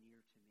 draw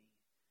near to me,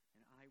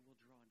 and I will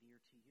draw near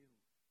to you.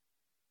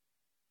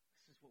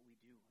 This is what we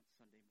do on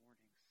Sunday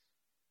mornings.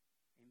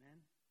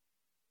 Amen?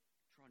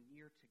 Draw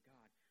near to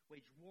God.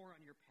 Wage war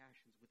on your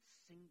passions with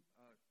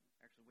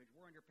wage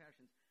war on your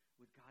passions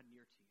with God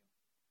near to you.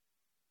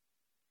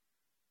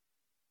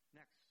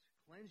 Next,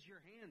 cleanse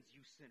your hands,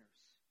 you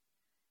sinners.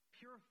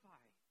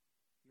 Purify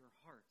your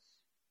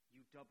hearts,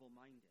 you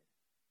double-minded.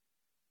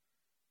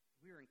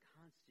 We are in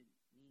constant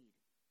need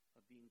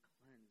of being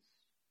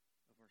cleansed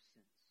of our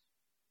sins.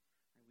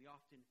 Right? We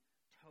often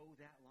toe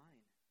that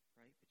line,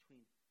 right,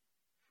 between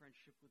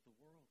friendship with the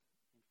world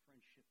and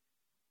friendship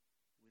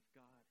with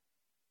God.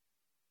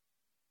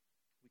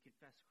 We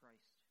confess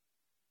Christ.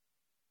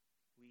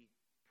 We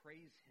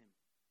praise Him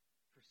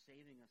for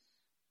saving us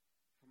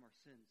from our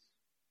sins.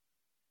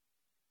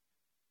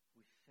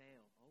 We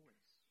fail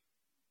always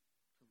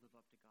to live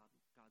up to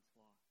God's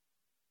law.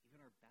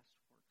 Even our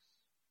best works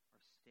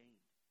are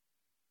stained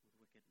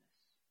with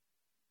wickedness.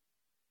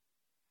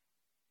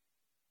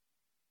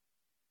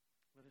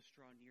 Let us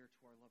draw near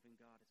to our loving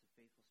God as a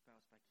faithful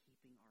spouse by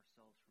keeping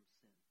ourselves from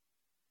sin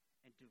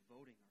and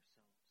devoting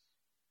ourselves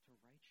to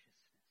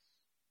righteousness.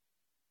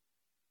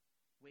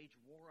 Wage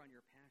war on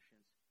your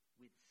passions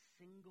with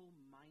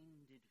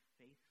single-minded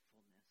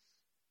faithfulness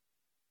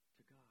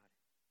to God.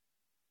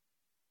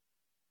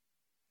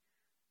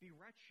 Be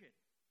wretched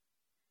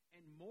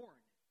and mourn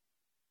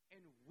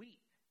and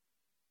weep.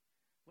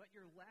 Let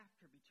your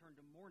laughter be turned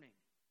to mourning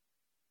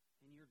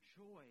and your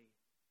joy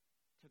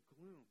to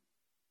gloom.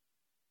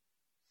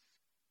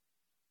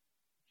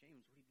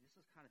 James, this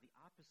is kind of the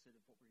opposite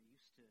of what we're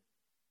used to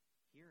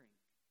hearing,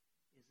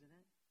 isn't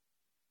it?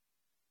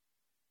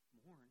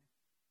 Mourn,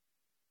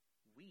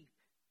 weep,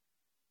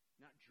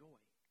 not joy,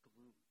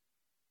 gloom.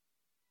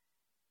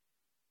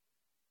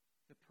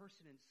 The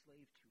person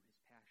enslaved to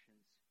his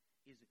passions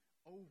is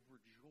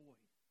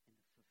overjoyed in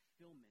the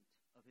fulfillment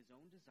of his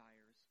own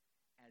desires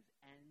as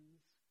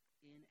ends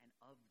in and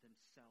of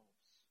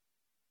themselves.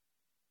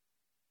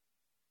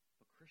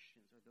 But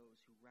Christians are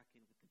those who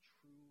reckon with the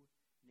true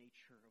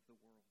nature of the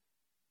world,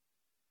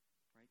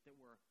 right? That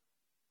we're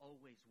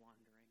always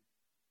wandering.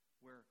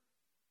 We're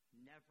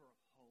never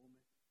home,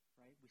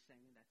 right? We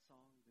sang in that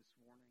song this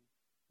morning.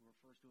 It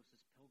refers to us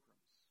as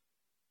pilgrims.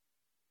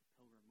 The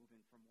pilgrim moving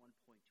from one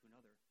point to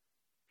another.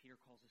 Peter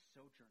calls us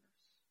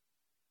sojourners.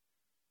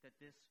 That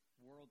this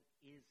world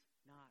is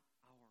not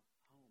our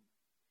home.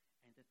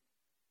 And that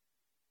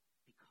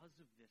because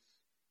of this,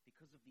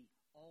 because of the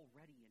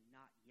already and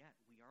not yet,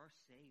 we are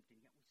saved, and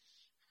yet we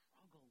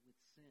struggle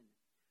with sin.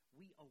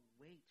 We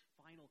await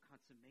final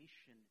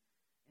consummation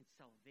and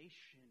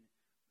salvation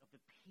of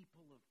the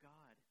people of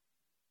God.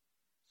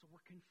 So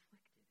we're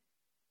conflicted.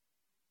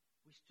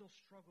 We still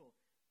struggle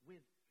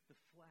with the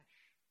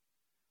flesh.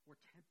 We're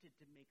tempted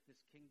to make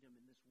this kingdom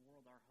and this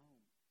world our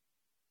home.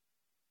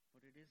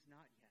 But it is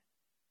not yet.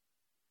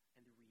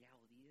 And the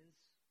reality is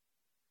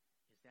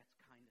that's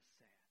kind of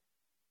sad.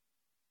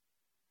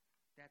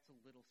 That's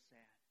a little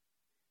sad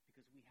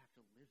because we have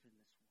to live in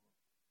this world.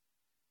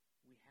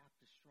 We have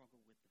to struggle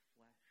with the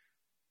flesh.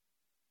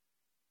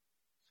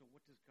 So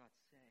what does God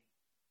say?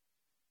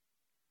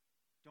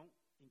 Don't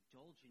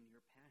indulge in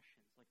your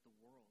passions like the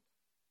world,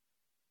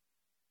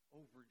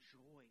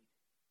 overjoyed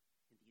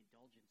in the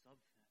indulgence of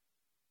them.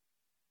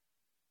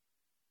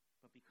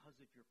 But because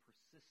of your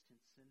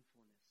persistent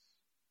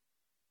sinfulness,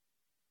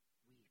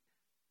 weep,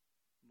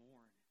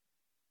 mourn,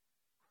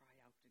 cry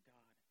out to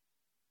God,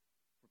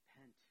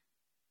 repent,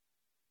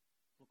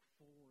 look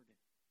forward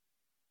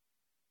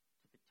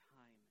to the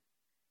time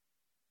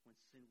when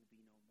sin will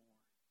be no more.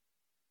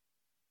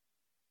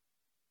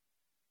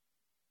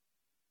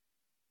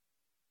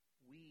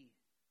 We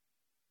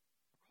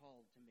are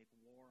called to make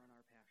war on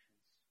our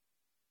passions,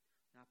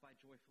 not by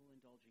joyfully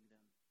indulging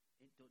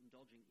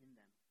in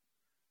them,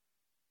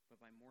 but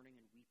by mourning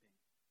and weeping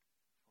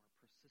for our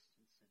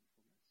persistent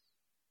sinfulness.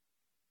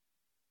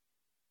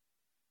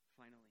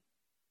 Finally,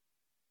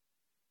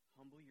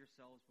 humble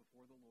yourselves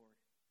before the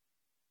Lord,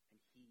 and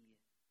He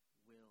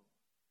will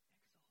exalt you.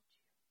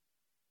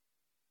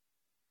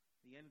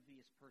 The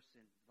envious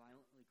person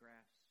violently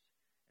grasps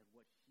at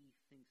what he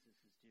thinks is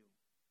his due,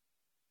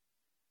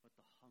 but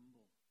the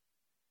humble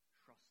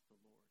trust the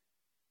Lord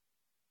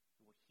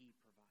and what He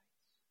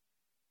provides.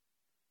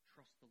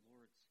 Trust the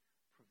Lord's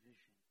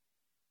provision.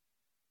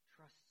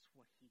 Trusts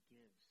what He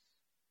gives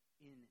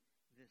in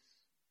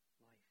this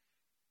life.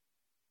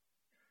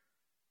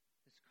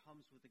 This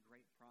comes with a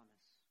great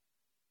promise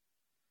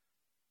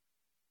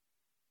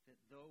that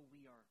though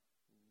we are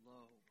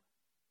low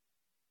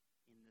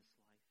in this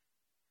life,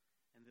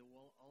 and that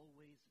we'll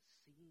always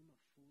seem a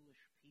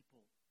foolish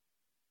people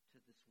to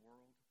this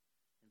world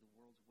and the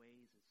world's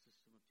ways and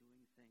system of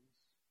doing things.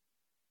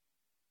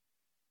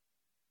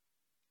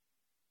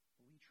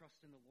 But we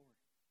trust in the Lord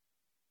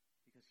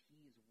because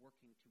He is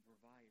working to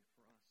provide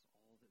for us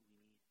all that we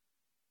need.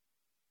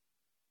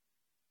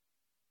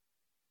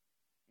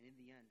 And in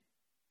the end,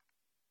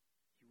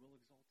 He will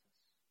exalt us.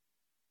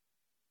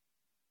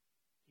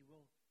 He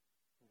will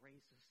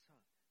raise us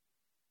up,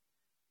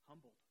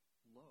 humbled,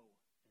 low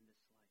in this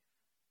life,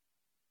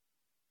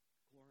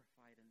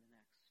 glorified in the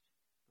next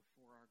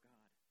before our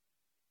God.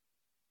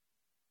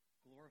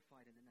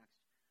 Glorified in the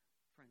next.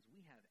 Friends,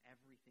 we have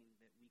everything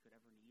that we could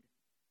ever need,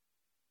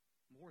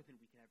 more than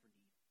we could ever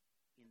need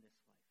in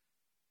this life.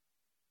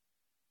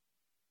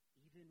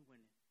 Even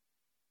when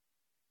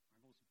our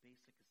most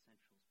basic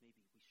essentials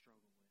maybe we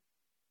struggle with.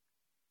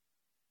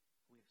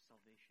 We have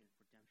salvation,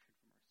 redemption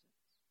from our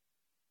sins.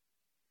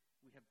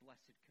 We have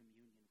blessed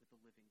communion with the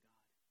living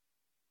God.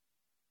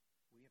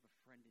 We have a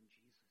friend in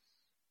Jesus.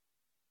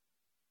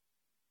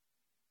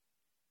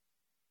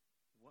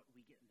 What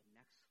we get in the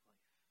next life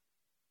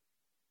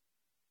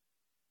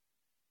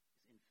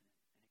is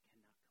infinite,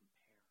 and it cannot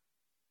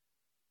compare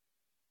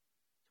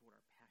to what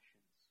our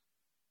passions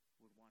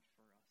would want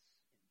for us in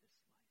this life.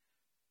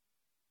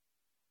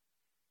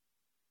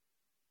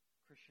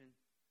 Christian,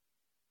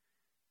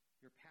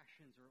 your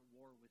passions are at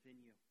war within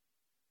you.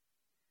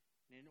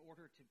 And in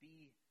order to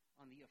be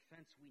on the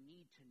offense, we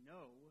need to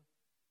know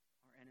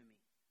our enemy.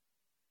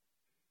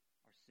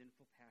 Our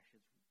sinful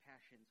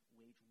passions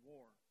wage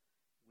war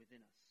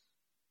within us.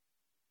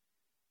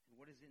 And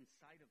what is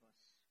inside of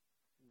us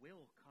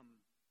will come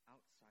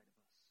outside of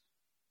us.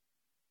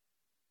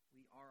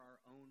 We are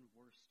our own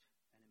worst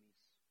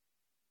enemies.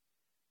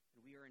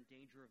 And we are in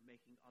danger of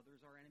making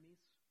others our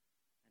enemies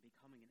and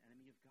becoming an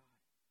enemy of God.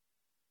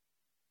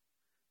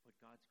 But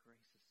God's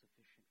grace is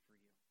sufficient for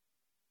you.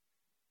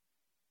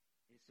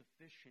 It is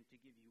sufficient to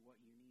give you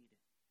what you need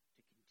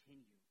to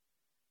continue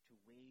to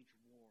wage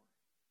war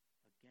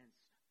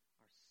against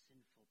our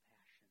sinful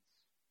passions.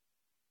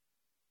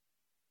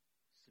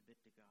 Submit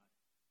to God.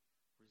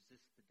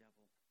 Resist the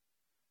devil.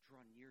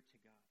 Draw near to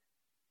God.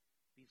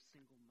 Be of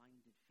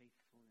single-minded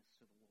faithfulness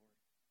to the Lord.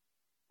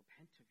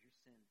 Repent of your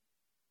sin.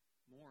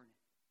 Mourn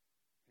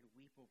and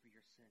weep over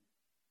your sin.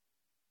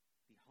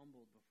 Be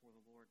humbled before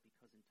the Lord,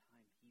 because in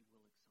time He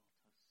will exalt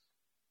us.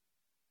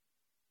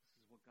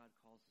 This is what God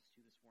calls us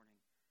to this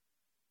morning.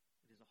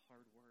 It is a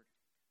hard word,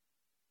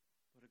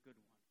 but a good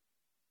one,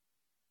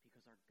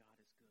 because our God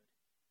is good.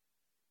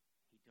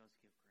 He does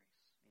give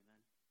grace. Amen?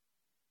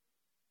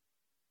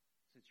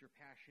 Since your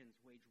passions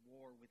wage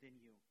war within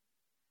you,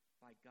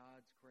 by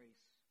God's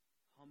grace,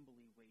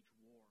 humbly wage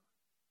war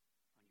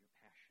on your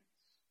passions.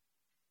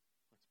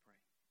 Let's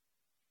pray.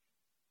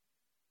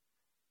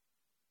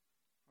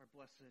 Our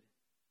blessed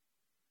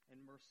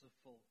and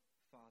merciful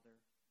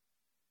Father,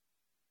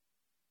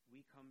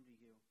 we come to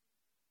you.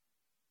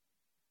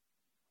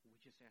 We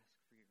just ask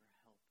for your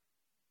help.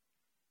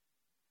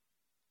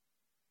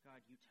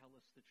 God, you tell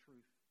us the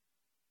truth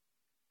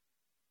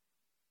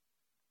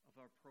of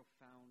our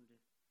profound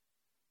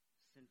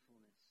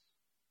sinfulness.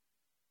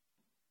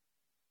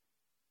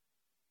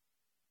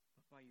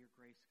 But by your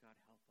grace, God,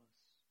 help us.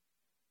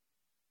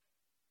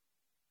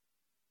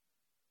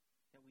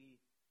 That we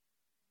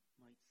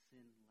might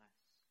sin less.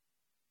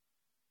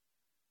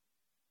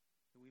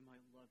 That we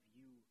might love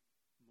you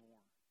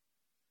more.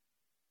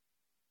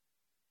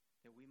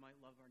 That we might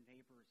love our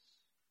neighbors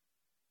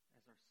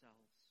as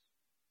ourselves.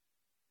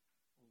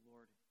 Oh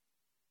Lord,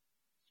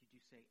 as you do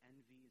say,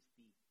 envy is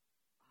the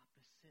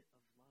opposite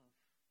of love.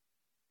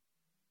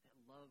 That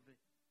love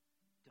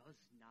does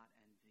not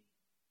envy.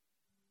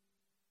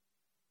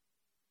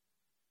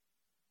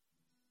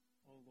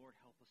 Oh Lord,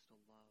 help us to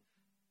love.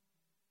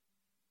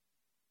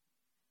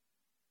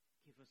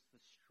 Give us the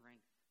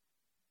strength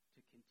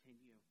to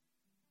continue.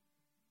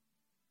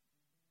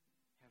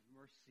 Have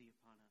mercy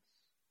upon us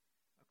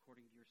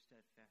according to your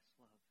steadfast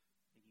love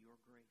and your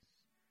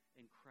grace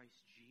in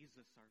Christ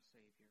Jesus our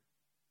Savior,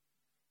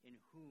 in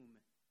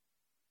whom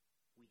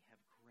we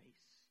have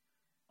grace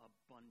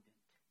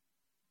abundant.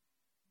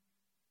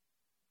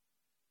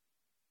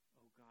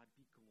 Oh God,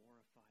 be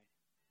glorified.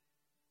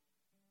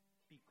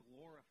 Be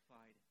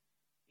glorified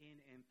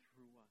in and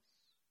through us.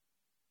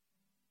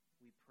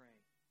 We pray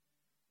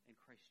in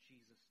Christ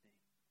Jesus' name.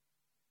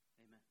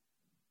 Amen.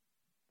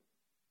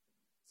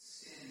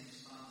 Stand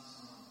response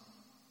song.